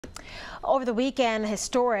Over the weekend,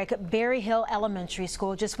 historic Berryhill Elementary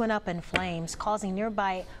School just went up in flames, causing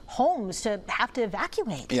nearby homes to have to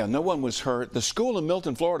evacuate. Yeah, no one was hurt. The school in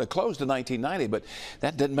Milton, Florida closed in 1990, but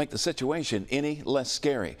that didn't make the situation any less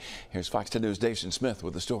scary. Here's Fox 10 News' Jason Smith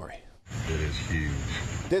with the story. It is huge.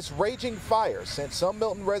 This raging fire sent some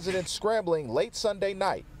Milton residents scrambling late Sunday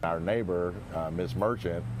night. Our neighbor, Ms.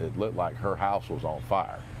 Merchant, it looked like her house was on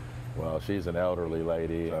fire. Well, she's an elderly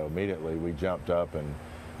lady, so immediately we jumped up and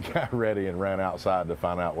got ready and ran outside to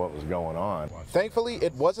find out what was going on. Thankfully,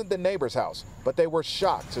 it wasn't the neighbor's house, but they were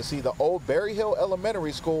shocked to see the old Berryhill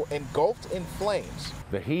Elementary School engulfed in flames.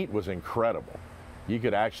 The heat was incredible. You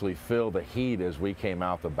could actually feel the heat as we came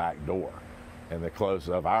out the back door and the close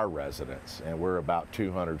of our residence, and we're about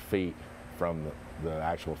 200 feet from the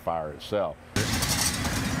actual fire itself.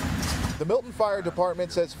 The Milton Fire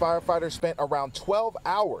Department says firefighters spent around 12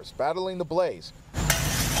 hours battling the blaze.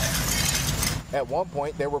 At one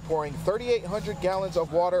point, they were pouring 3,800 gallons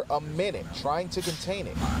of water a minute trying to contain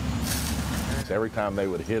it. Every time they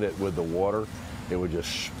would hit it with the water, it would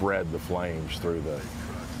just spread the flames through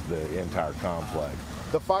the entire complex.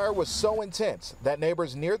 The fire was so intense that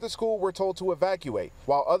neighbors near the school were told to evacuate,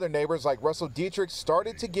 while other neighbors like Russell Dietrich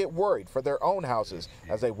started to get worried for their own houses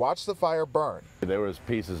as they watched the fire burn. There was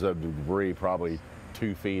pieces of debris probably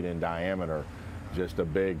 2 feet in diameter, just a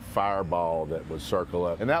big fireball that would circle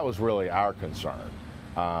up, and that was really our concern.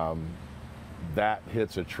 That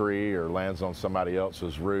hits a tree or lands on somebody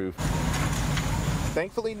else's roof.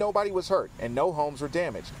 Thankfully, nobody was hurt and no homes were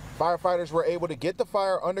damaged. Firefighters were able to get the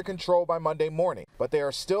fire under control by Monday morning, but they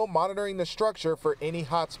are still monitoring the structure for any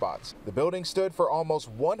hotspots. The building stood for almost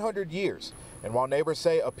 100 years, and while neighbors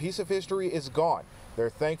say a piece of history is gone, they're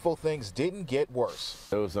thankful things didn't get worse.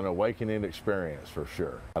 It was an awakening experience for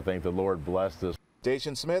sure. I think the Lord blessed us.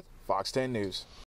 Jason Smith, Fox 10 News.